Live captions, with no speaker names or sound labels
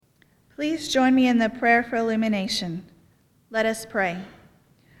Please join me in the prayer for illumination. Let us pray.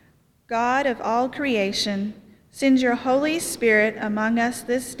 God of all creation, send your Holy Spirit among us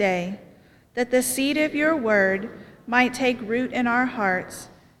this day, that the seed of your word might take root in our hearts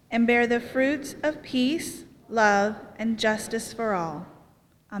and bear the fruits of peace, love, and justice for all.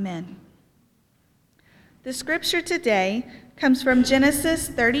 Amen. The scripture today comes from Genesis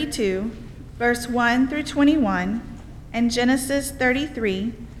 32, verse 1 through 21, and Genesis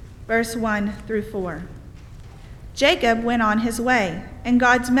 33, verse 1 through 4. Jacob went on his way, and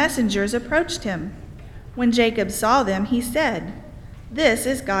God's messengers approached him. When Jacob saw them, he said, "This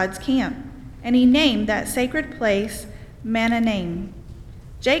is God's camp," and he named that sacred place Mahanaim.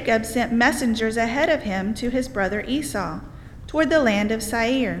 Jacob sent messengers ahead of him to his brother Esau, toward the land of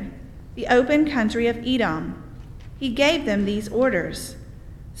Seir, the open country of Edom. He gave them these orders: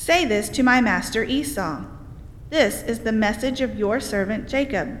 "Say this to my master Esau. This is the message of your servant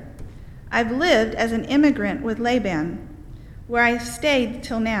Jacob. I've lived as an immigrant with Laban, where I've stayed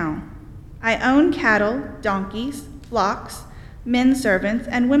till now. I own cattle, donkeys, flocks, men servants,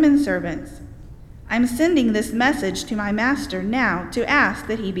 and women servants. I'm sending this message to my master now to ask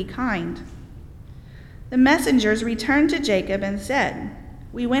that he be kind." The messengers returned to Jacob and said,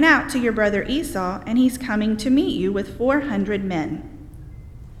 "We went out to your brother Esau, and he's coming to meet you with 400 men."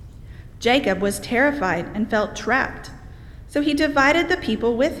 Jacob was terrified and felt trapped. So he divided the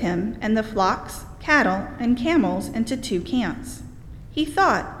people with him and the flocks, cattle, and camels into 2 camps. He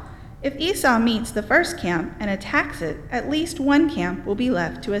thought, if Esau meets the first camp and attacks it, at least one camp will be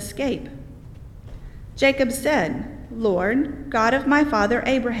left to escape. Jacob said, "Lord, God of my father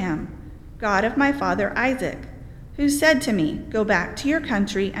Abraham, God of my father Isaac, who said to me, 'Go back to your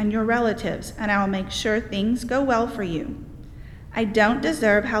country and your relatives, and I will make sure things go well for you.' I don't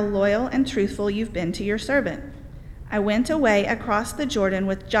deserve how loyal and truthful you've been to your servant. I went away across the Jordan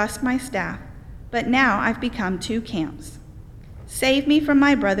with just my staff, but now I've become 2 camps. Save me from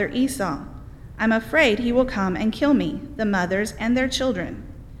my brother Esau. I'm afraid he will come and kill me, the mothers and their children.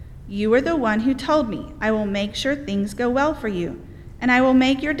 You are the one who told me, 'I will make sure things go well for you, and I will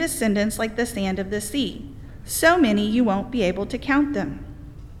make your descendants like the sand of the sea, so many you won't be able to count them.'"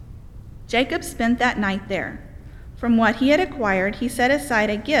 Jacob spent that night there. From what he had acquired, he set aside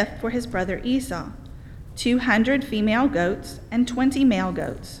a gift for his brother Esau: 200 female goats and 20 male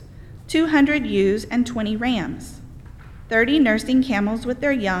goats, 200 ewes and 20 rams, 30 nursing camels with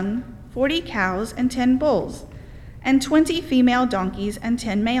their young, 40 cows and 10 bulls, and 20 female donkeys and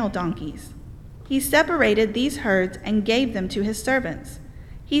 10 male donkeys. He separated these herds and gave them to his servants.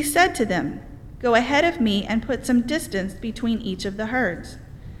 He said to them, "Go ahead of me and put some distance between each of the herds."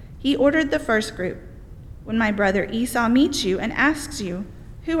 He ordered the first group, "When my brother Esau meets you and asks you,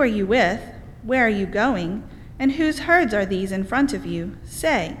 'Who are you with? Where are you going? And whose herds are these in front of you?'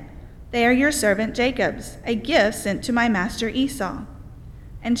 say, 'They are your servant Jacob's, a gift sent to my master Esau.'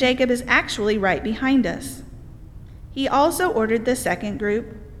 And Jacob is actually right behind us." He also ordered the second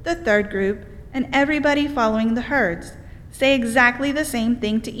group, the third group, and everybody following the herds, "Say exactly the same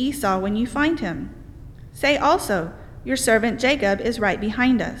thing to Esau when you find him. Say also, 'Your servant Jacob is right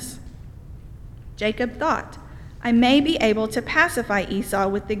behind us.'" Jacob thought, "I may be able to pacify Esau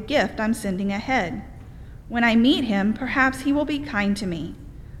with the gift I'm sending ahead. When I meet him, perhaps he will be kind to me."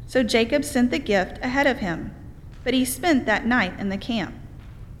 So Jacob sent the gift ahead of him, but he spent that night in the camp.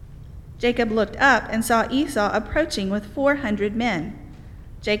 Jacob looked up and saw Esau approaching with 400 men.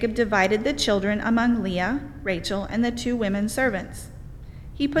 Jacob divided the children among Leah, Rachel, and the 2 women servants.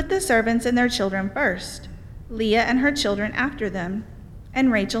 He put the servants and their children first, Leah and her children after them,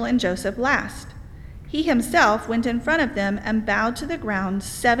 and Rachel and Joseph last. He himself went in front of them and bowed to the ground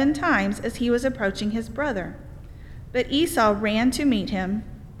 7 times as he was approaching his brother. But Esau ran to meet him,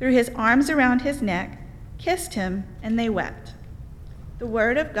 threw his arms around his neck, kissed him, and they wept. The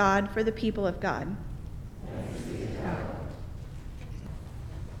word of God for the people of God.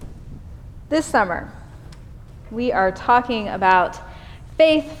 This summer, we are talking about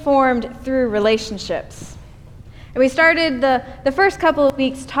faith formed through relationships. And we started the first couple of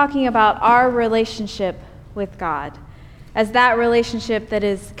weeks talking about our relationship with God as that relationship that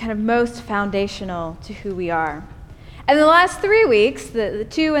is kind of most foundational to who we are. And the last 3 weeks, the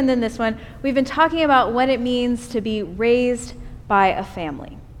 2 and then this one, we've been talking about what it means to be raised by a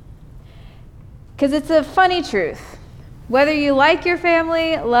family. Because it's a funny truth. Whether you like your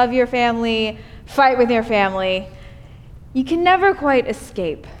family, love your family, fight with your family, you can never quite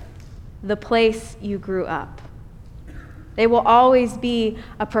escape the place you grew up. They will always be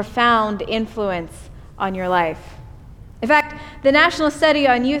a profound influence on your life. In fact, the National Study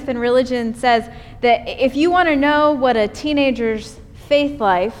on Youth and Religion says that if you want to know what a teenager's faith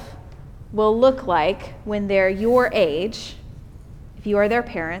life will look like when they're your age, if you are their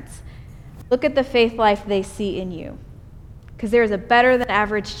parents. Look at the faith life they see in you, because there is a better than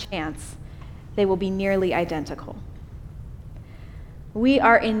average chance they will be nearly identical. We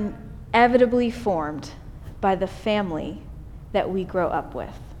are inevitably formed by the family that we grow up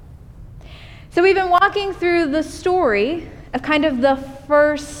with. So we've been walking through the story of kind of the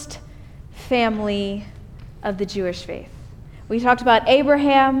first family of the Jewish faith. We talked about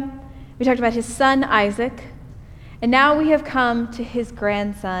Abraham, we talked about his son Isaac, and now we have come to his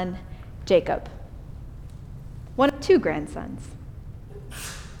grandson Jacob, one of two grandsons.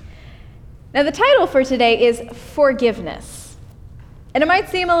 Now the title for today is Forgiveness. And it might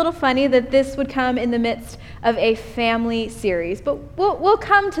seem a little funny that this would come in the midst of a family series, but we'll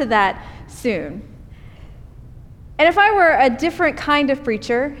come to that soon. And if I were a different kind of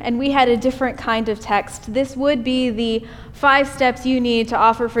preacher and we had a different kind of text, this would be the 5 steps you need to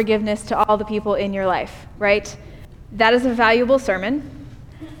offer forgiveness to all the people in your life, right? That is a valuable sermon,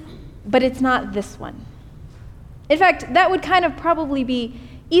 but it's not this one. In fact, that would kind of probably be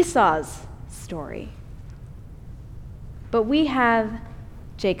Esau's story. But we have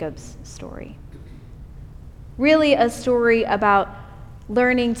Jacob's story. Really a story about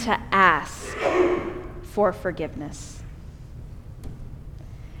learning to ask for forgiveness.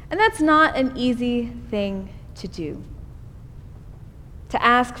 And that's not an easy thing to do. To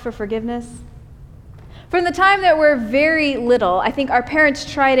ask for forgiveness. From the time that we're very little, I think our parents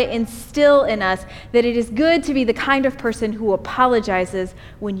try to instill in us that it is good to be the kind of person who apologizes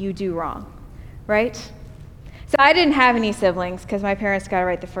when you do wrong, right? So I didn't have any siblings because my parents got it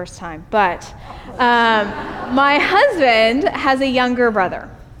right the first time, but my husband has a younger brother.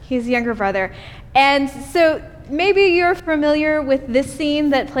 He's a younger brother. And so maybe you're familiar with this scene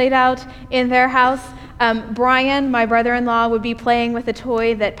that played out in their house. Brian, my brother-in-law, would be playing with a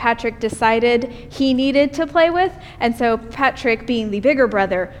toy that Patrick decided he needed to play with. And so Patrick, being the bigger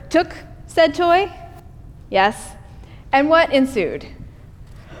brother, took said toy. Yes. And what ensued?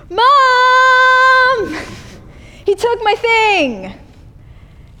 Mom! He took my thing!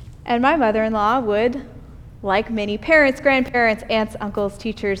 And my mother-in-law would, like many parents, grandparents, aunts, uncles,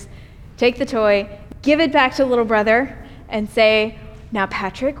 teachers, take the toy, give it back to little brother, and say, "Now,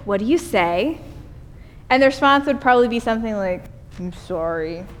 Patrick, what do you say?" And the response would probably be something like, "I'm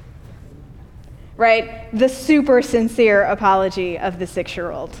sorry." Right? The super sincere apology of the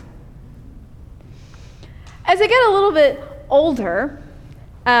 6-year-old. As I get a little bit older,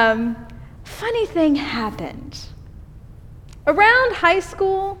 funny thing happened. Around high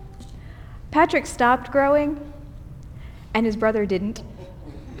school, Patrick stopped growing, and his brother didn't.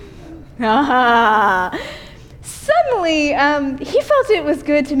 Suddenly, he felt it was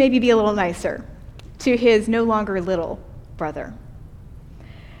good to maybe be a little nicer to his no longer little brother.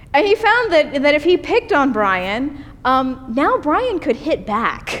 And he found that if he picked on Brian, now Brian could hit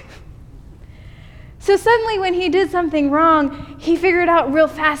back. So suddenly when he did something wrong, he figured out real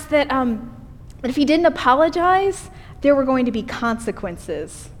fast that if he didn't apologize, there were going to be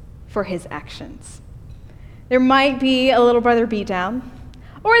consequences for his actions. There might be a little brother beatdown,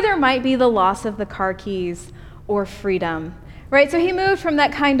 or there might be the loss of the car keys or freedom, right? So he moved from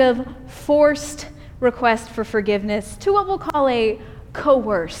that kind of forced request for forgiveness to what we'll call a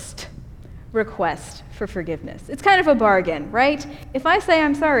coerced request for forgiveness. It's kind of a bargain, right? If I say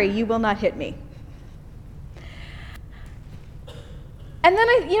I'm sorry, you will not hit me. And then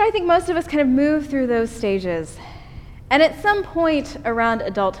I think most of us kind of move through those stages. And at some point around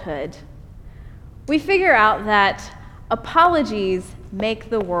adulthood, we figure out that apologies make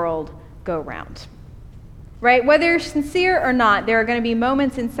the world go round. Right? Whether you're sincere or not, there are going to be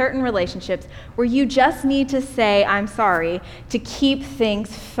moments in certain relationships where you just need to say, "I'm sorry," to keep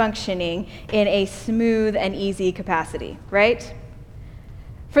things functioning in a smooth and easy capacity, right?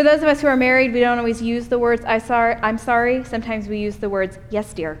 For those of us who are married, we don't always use the words, I'm sorry. Sometimes we use the words,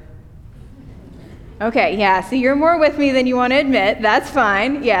 "Yes, dear." Okay, yeah, so you're more with me than you want to admit. That's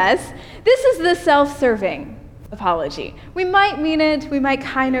fine, yes. This is the self-serving apology. We might mean it, we might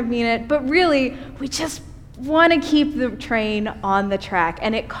kind of mean it, but really, we just want to keep the train on the track,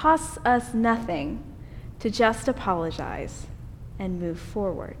 and it costs us nothing to just apologize and move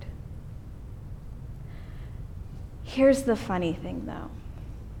forward. Here's the funny thing, though.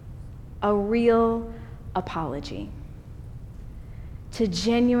 A real apology. To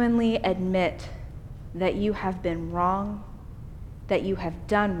genuinely admit that you have been wrong, that you have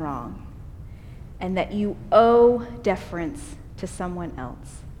done wrong, and that you owe deference to someone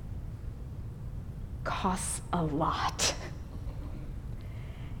else costs a lot.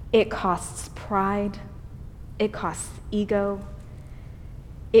 It costs pride. It costs ego.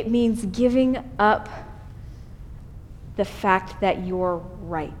 It means giving up the fact that you're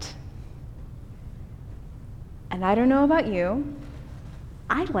right. And I don't know about you,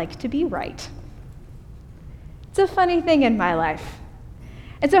 I like to be right. It's a funny thing in my life.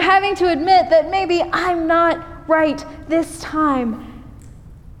 And so having to admit that maybe I'm not right this time,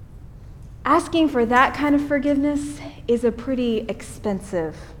 asking for that kind of forgiveness is a pretty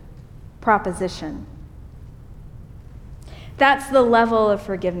expensive proposition. That's the level of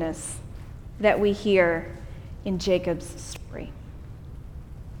forgiveness that we hear in Jacob's story.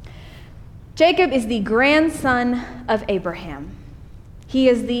 Jacob is the grandson of Abraham. He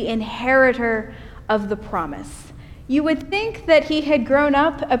is the inheritor of the promise. You would think that he had grown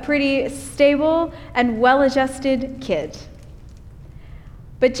up a pretty stable and well-adjusted kid.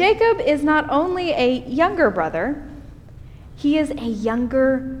 But Jacob is not only a younger brother, he is a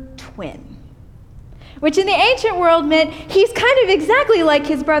younger twin, which in the ancient world meant he's kind of exactly like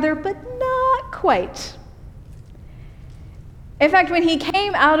his brother, but not quite. In fact, when he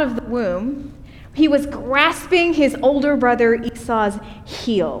came out of the womb, he was grasping his older brother Esau's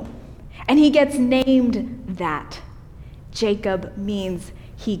heel, and he gets named that. Jacob means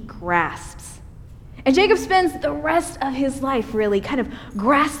he grasps. And Jacob spends the rest of his life really kind of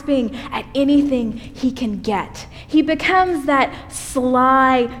grasping at anything he can get. He becomes that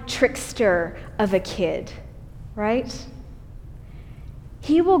sly trickster of a kid, right?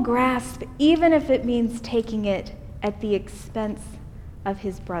 He will grasp even if it means taking it at the expense of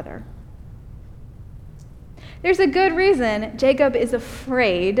his brother. There's a good reason Jacob is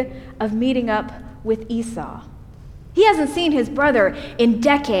afraid of meeting up with Esau. He hasn't seen his brother in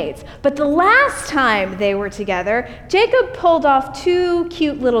decades, but the last time they were together, Jacob pulled off two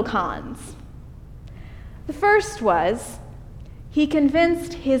cute little cons. The first was he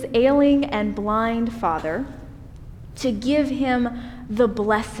convinced his ailing and blind father to give him the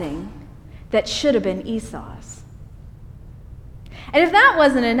blessing that should have been Esau's. And if that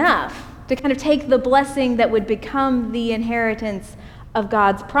wasn't enough to kind of take the blessing that would become the inheritance of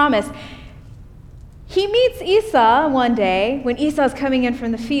God's promise, he meets Esau one day when Esau's coming in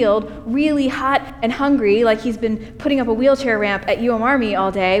from the field, really hot and hungry, like he's been putting up a wheelchair ramp at UM Army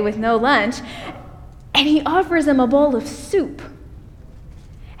all day with no lunch, and he offers him a bowl of soup.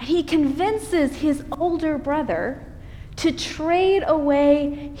 And he convinces his older brother to trade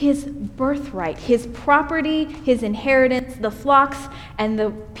away his birthright, his property, his inheritance, the flocks, and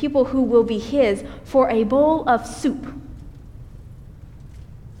the people who will be his, for a bowl of soup.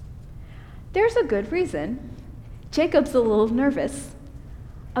 There's a good reason Jacob's a little nervous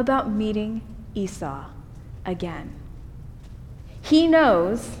about meeting Esau again. He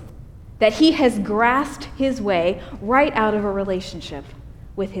knows that he has grasped his way right out of a relationship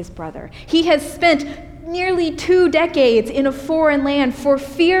with his brother. He has spent nearly 2 decades in a foreign land for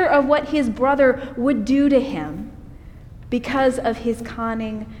fear of what his brother would do to him because of his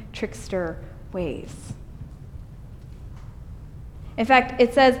conning trickster ways. In fact,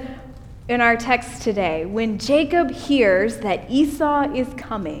 it says in our text today, when Jacob hears that Esau is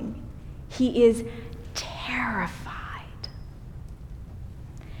coming, he is terrified.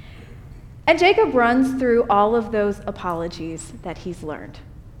 And Jacob runs through all of those apologies that he's learned,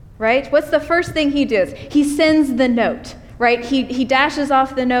 right? What's the first thing he does? He sends the note, right? He dashes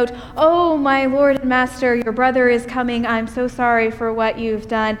off the note, "Oh, my Lord and Master, your brother is coming. I'm so sorry for what you've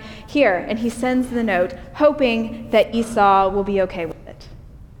done." Here, and he sends the note, hoping that Esau will be okay with it.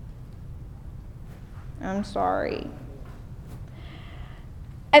 "I'm sorry."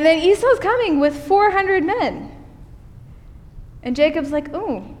 And then Esau's coming with 400 men. And Jacob's like,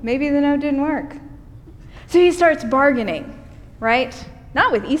 "Oh, maybe the note didn't work." So he starts bargaining, right?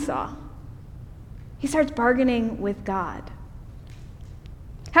 Not with Esau. He starts bargaining with God.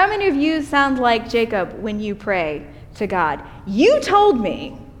 How many of you sound like Jacob when you pray to God? "You told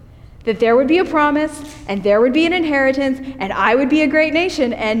me that there would be a promise, and there would be an inheritance, and I would be a great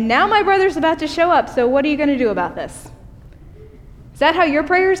nation, and now my brother's about to show up, so what are you going to do about this?" Is that how your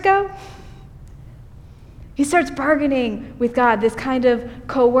prayers go? He starts bargaining with God, this kind of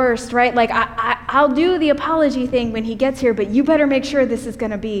coerced, right? Like, I'll do the apology thing when he gets here, but you better make sure this is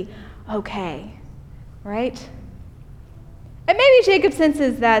going to be okay, right? And maybe Jacob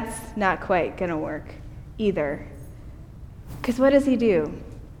senses that's not quite going to work either. Because what does he do?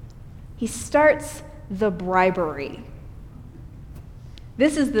 He starts the bribery.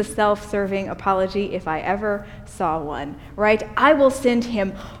 This is the self-serving apology if I ever saw one, right? I will send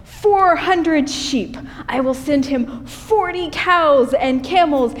him 400 sheep. I will send him 40 cows and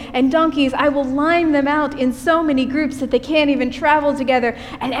camels and donkeys. I will line them out in so many groups that they can't even travel together,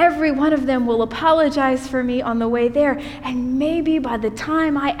 and every one of them will apologize for me on the way there. And maybe by the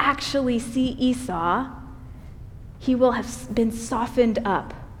time I actually see Esau, he will have been softened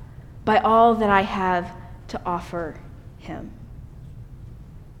up by all that I have to offer him.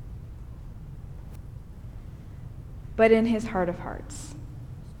 But in his heart of hearts,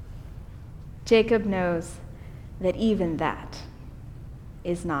 Jacob knows that even that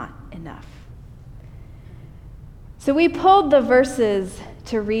is not enough. So we pulled the verses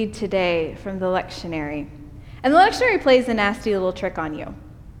to read today from the lectionary. And the lectionary plays a nasty little trick on you.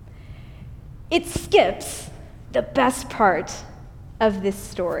 It skips the best part of this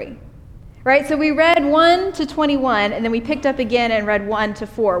story. Right? So we read 1 to 21, and then we picked up again and read 1 to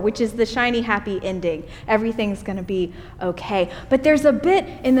 4, which is the shiny, happy ending. Everything's going to be okay. But there's a bit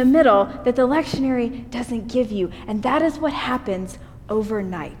in the middle that the lectionary doesn't give you, and that is what happens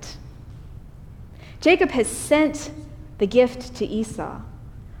overnight. Jacob has sent the gift to Esau.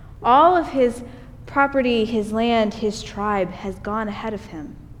 All of his property, his land, his tribe has gone ahead of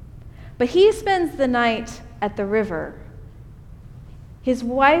him. But he spends the night at the river. His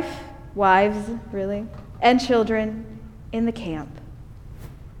wives, really, and children in the camp.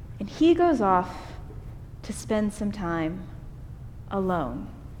 And he goes off to spend some time alone.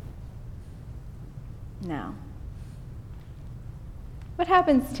 Now, what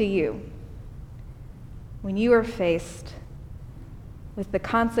happens to you when you are faced with the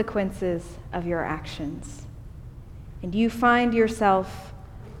consequences of your actions and you find yourself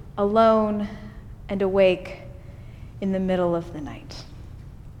alone and awake in the middle of the night?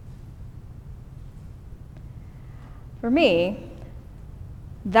 For me,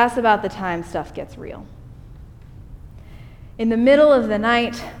 that's about the time stuff gets real. In the middle of the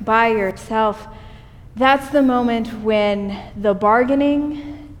night, by yourself, that's the moment when the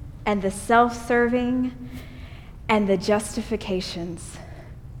bargaining and the self-serving and the justifications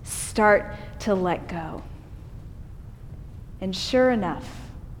start to let go. And sure enough,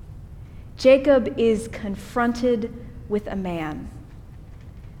 Jacob is confronted with a man.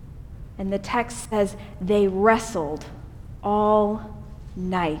 And the text says they wrestled all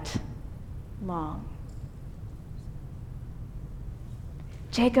night long.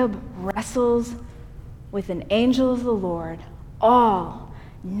 Jacob wrestles with an angel of the Lord all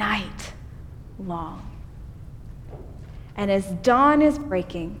night long. And as dawn is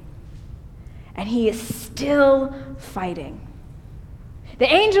breaking, and he is still fighting,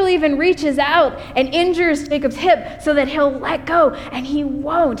 the angel even reaches out and injures Jacob's hip so that he'll let go, and he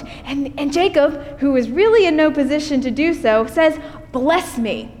won't. And Jacob, who is really in no position to do so, says, "Bless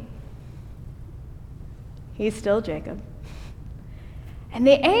me." He's still Jacob. And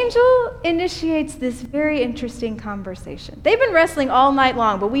the angel initiates this very interesting conversation. They've been wrestling all night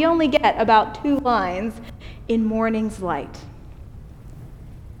long, but we only get about 2 lines in morning's light.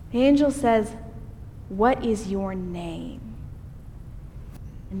 The angel says, "What is your name?"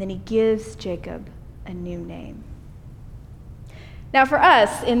 And then he gives Jacob a new name. Now for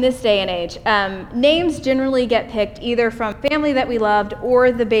us, in this day and age, names generally get picked either from family that we loved or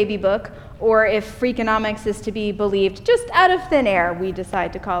the baby book, or if Freakonomics is to be believed, just out of thin air, we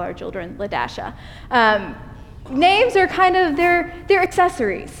decide to call our children Ladasha. Names are kind of, they're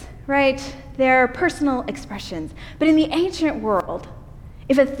accessories, right? They're personal expressions. But in the ancient world,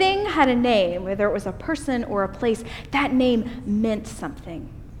 if a thing had a name, whether it was a person or a place, that name meant something.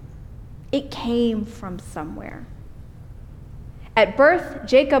 It came from somewhere. At birth,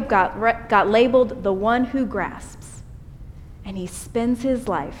 Jacob got labeled the one who grasps, and he spends his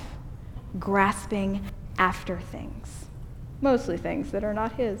life grasping after things, mostly things that are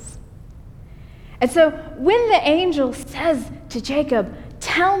not his. And so when the angel says to Jacob,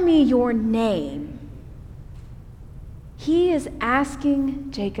 "Tell me your name," he is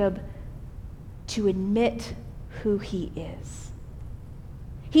asking Jacob to admit who he is.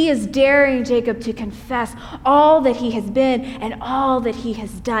 He is daring Jacob to confess all that he has been and all that he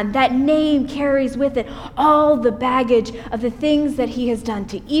has done. That name carries with it all the baggage of the things that he has done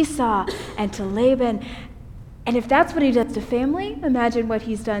to Esau and to Laban. And if that's what he does to family, imagine what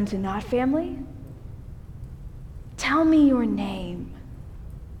he's done to not family. Tell me your name.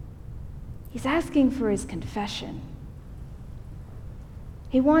 He's asking for his confession.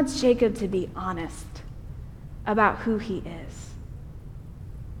 He wants Jacob to be honest about who he is.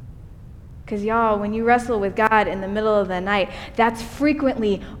 Because y'all, when you wrestle with God in the middle of the night, that's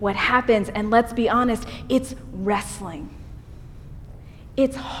frequently what happens. And let's be honest, it's wrestling.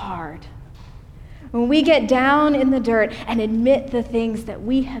 it's hard. When we get down in the dirt and admit the things that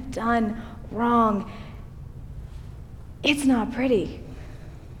we have done wrong, it's not pretty.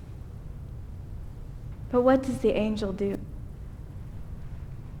 But what does the angel do?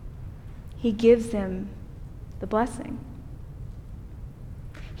 He gives him the blessing.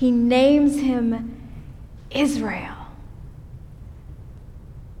 He names him Israel.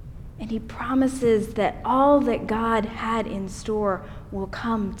 And he promises that all that God had in store will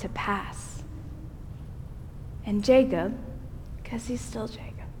come to pass. And Jacob, because he's still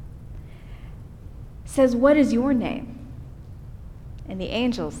Jacob, says, "What is your name?" And the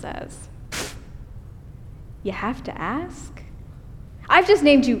angel says, "You have to ask? I've just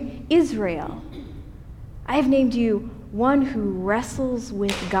named you Israel. I have named you one who wrestles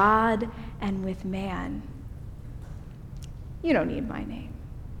with God and with man. You don't need my name."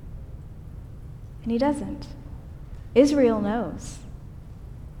 And he doesn't. Israel knows.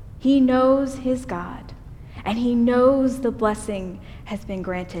 He knows his God, and he knows the blessing has been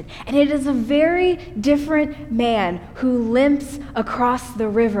granted. And it is a very different man who limps across the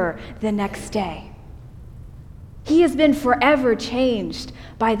river the next day. He has been forever changed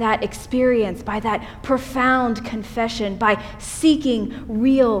by that experience, by that profound confession, by seeking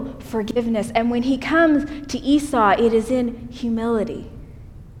real forgiveness. And when he comes to Esau, it is in humility.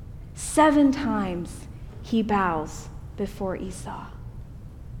 7 times he bows before Esau.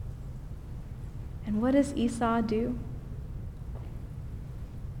 And what does Esau do?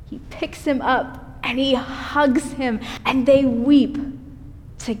 He picks him up and he hugs him, and they weep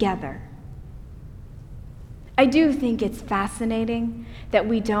together. I do think it's fascinating that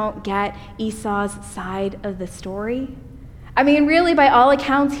we don't get Esau's side of the story. I mean, really, by all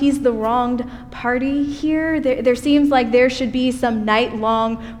accounts, he's the wronged party here. There seems like there should be some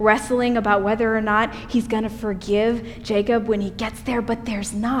night-long wrestling about whether or not he's going to forgive Jacob when he gets there, but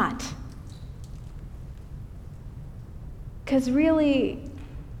there's not. Because really,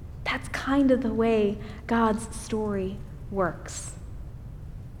 that's kind of the way God's story works.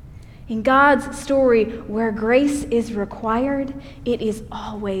 In God's story, where grace is required, it is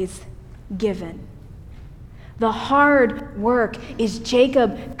always given. The hard work is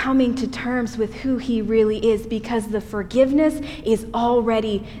Jacob coming to terms with who he really is, because the forgiveness is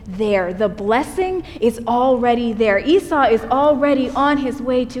already there. The blessing is already there. Esau is already on his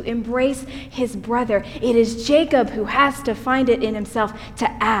way to embrace his brother. It is Jacob who has to find it in himself to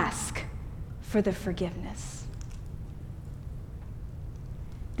ask for the forgiveness.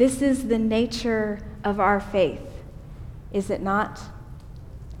 This is the nature of our faith, is it not?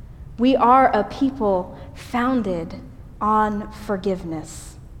 We are a people founded on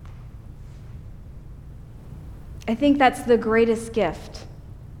forgiveness. I think that's the greatest gift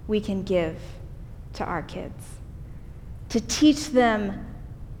we can give to our kids. To teach them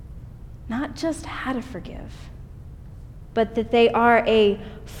not just how to forgive, but that they are a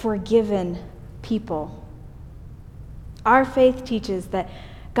forgiven people. Our faith teaches that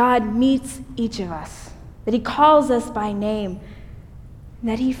God meets each of us, that he calls us by name, and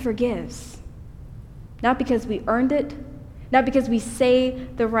that he forgives. Not because we earned it, not because we say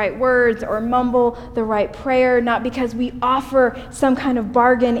the right words or mumble the right prayer, not because we offer some kind of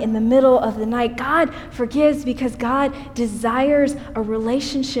bargain in the middle of the night. God forgives because God desires a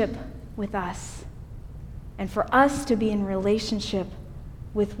relationship with us, and for us to be in relationship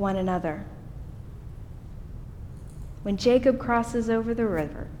with one another. When Jacob crosses over the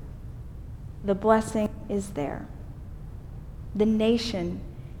river, the blessing is there. The nation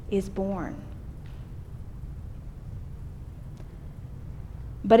is born.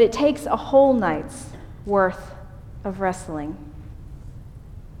 But it takes a whole night's worth of wrestling,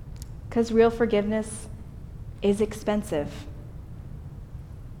 because real forgiveness is expensive.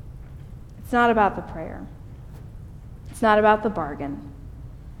 It's not about the prayer. It's not about the bargain.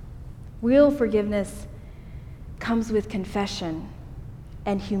 Real forgiveness comes with confession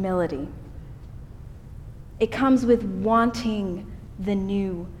and humility. It comes with wanting the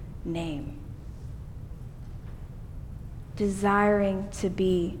new name, desiring to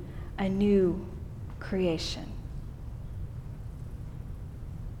be a new creation.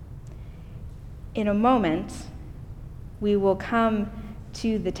 In a moment, we will come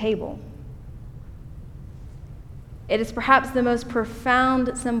to the table. It is perhaps the most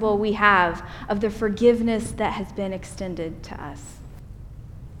profound symbol we have of the forgiveness that has been extended to us,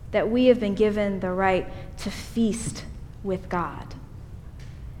 that we have been given the right to feast with God.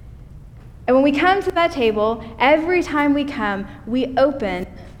 And when we come to that table, every time we come, we open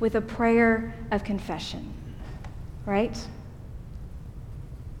with a prayer of confession, right?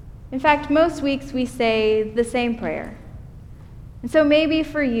 In fact, most weeks we say the same prayer. And so maybe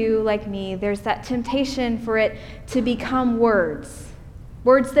for you, like me, there's that temptation for it to become words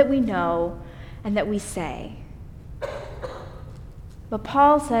that we know and that we say. But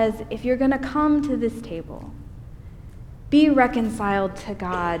Paul says, if you're going to come to this table, be reconciled to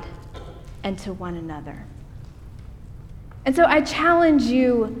God and to one another. And so I challenge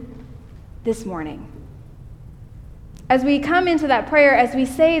you this morning. As we come into that prayer, as we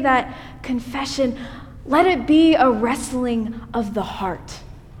say that confession, let it be a wrestling of the heart.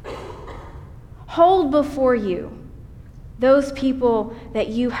 Hold before you those people that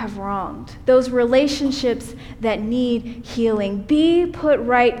you have wronged, those relationships that need healing. Be put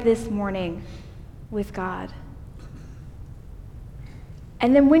right this morning with God.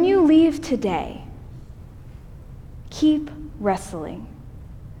 And then when you leave today, keep wrestling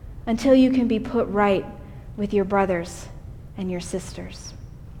until you can be put right with your brothers and your sisters.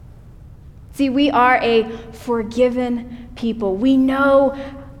 See, we are a forgiven people. We know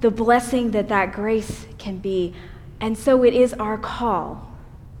the blessing that grace can be, and so it is our call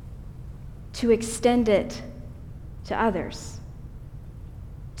to extend it to others,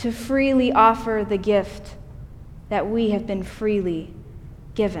 to freely offer the gift that we have been freely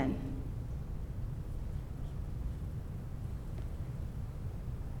given.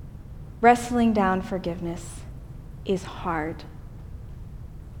 Wrestling down forgiveness is hard.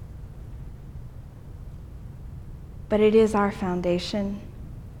 But it is our foundation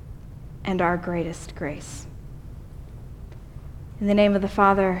and our greatest grace. In the name of the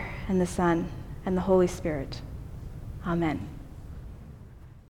Father, and the Son, and the Holy Spirit. Amen.